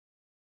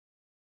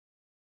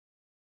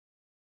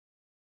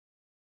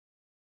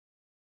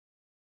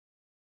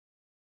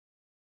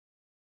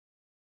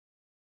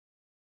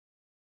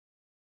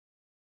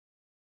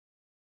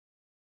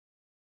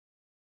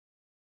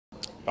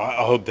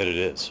I hope that it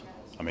is.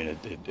 I mean,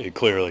 it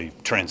clearly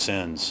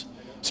transcends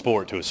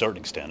sport to a certain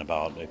extent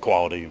about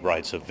equality,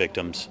 rights of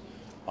victims.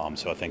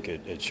 So I think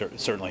it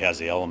certainly has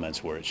the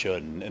elements where it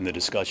should, and the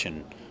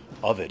discussion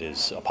of it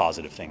is a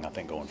positive thing, I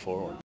think, going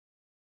forward.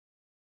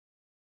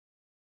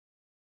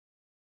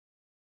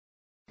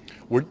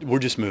 We're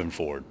just moving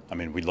forward. I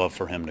mean, we'd love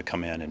for him to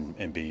come in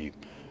and be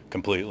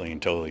completely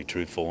and totally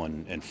truthful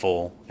and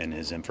full in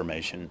his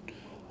information,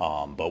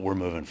 but we're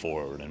moving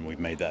forward, and we've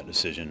made that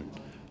decision.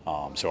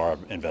 So our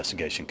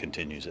investigation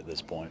continues at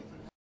this point.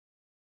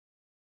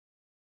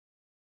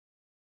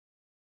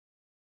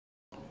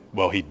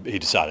 Well, he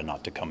decided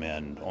not to come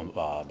in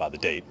by the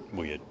date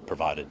we had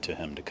provided to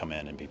him to come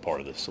in and be part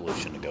of the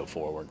solution to go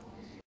forward.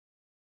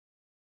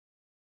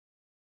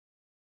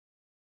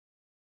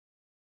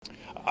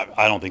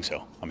 I don't think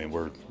so. I mean,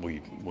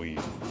 we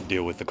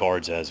deal with the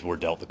cards as we're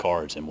dealt the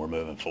cards, and we're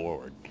moving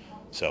forward.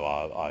 So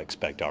I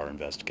expect our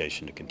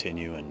investigation to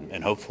continue,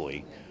 and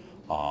hopefully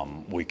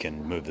we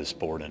can move the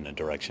sport in a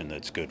direction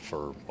that's good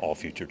for all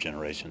future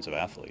generations of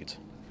athletes.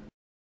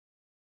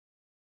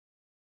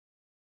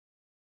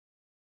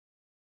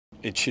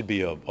 It should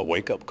be a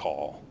wake-up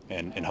call,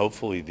 and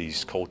hopefully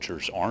these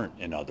cultures aren't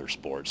in other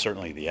sports.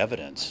 Certainly the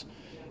evidence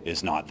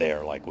is not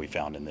there like we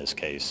found in this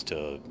case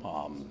to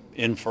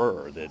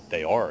infer that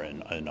they are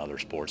in other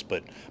sports,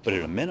 but at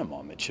a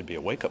minimum it should be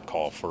a wake-up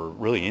call for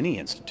really any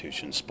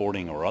institution,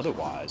 sporting or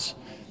otherwise,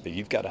 that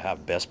you've got to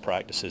have best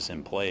practices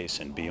in place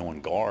and be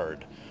on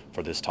guard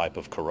for this type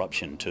of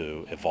corruption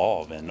to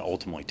evolve and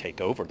ultimately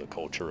take over the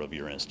culture of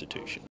your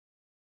institution.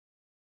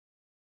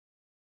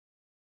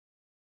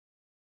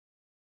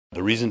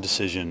 The reasoned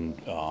decision,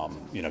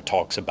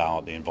 talks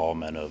about the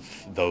involvement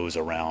of those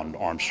around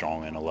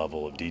Armstrong in a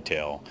level of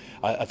detail.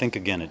 I think,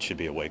 again, it should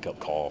be a wake-up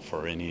call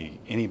for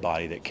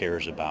anybody that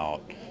cares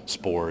about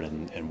sport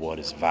and what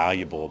is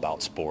valuable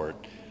about sport.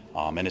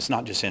 And it's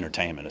not just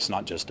entertainment. It's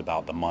not just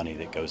about the money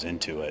that goes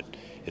into it.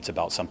 It's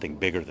about something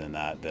bigger than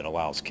that that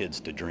allows kids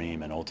to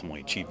dream and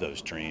ultimately achieve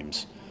those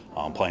dreams,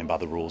 playing by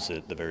the rules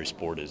that the very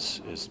sport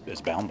is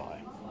bound by.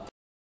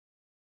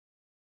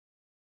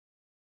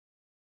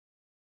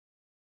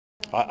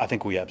 I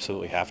think we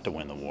absolutely have to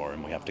win the war,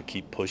 and we have to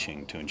keep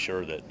pushing to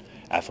ensure that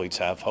athletes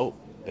have hope,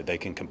 that they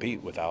can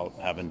compete without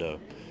having to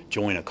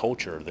join a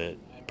culture that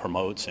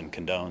promotes and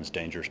condones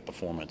dangerous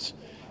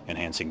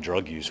performance-enhancing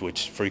drug use,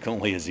 which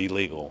frequently is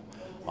illegal,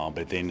 but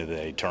at the end of the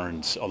day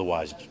turns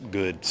otherwise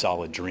good,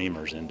 solid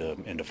dreamers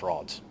into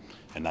frauds.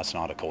 And that's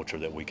not a culture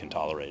that we can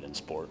tolerate in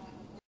sport.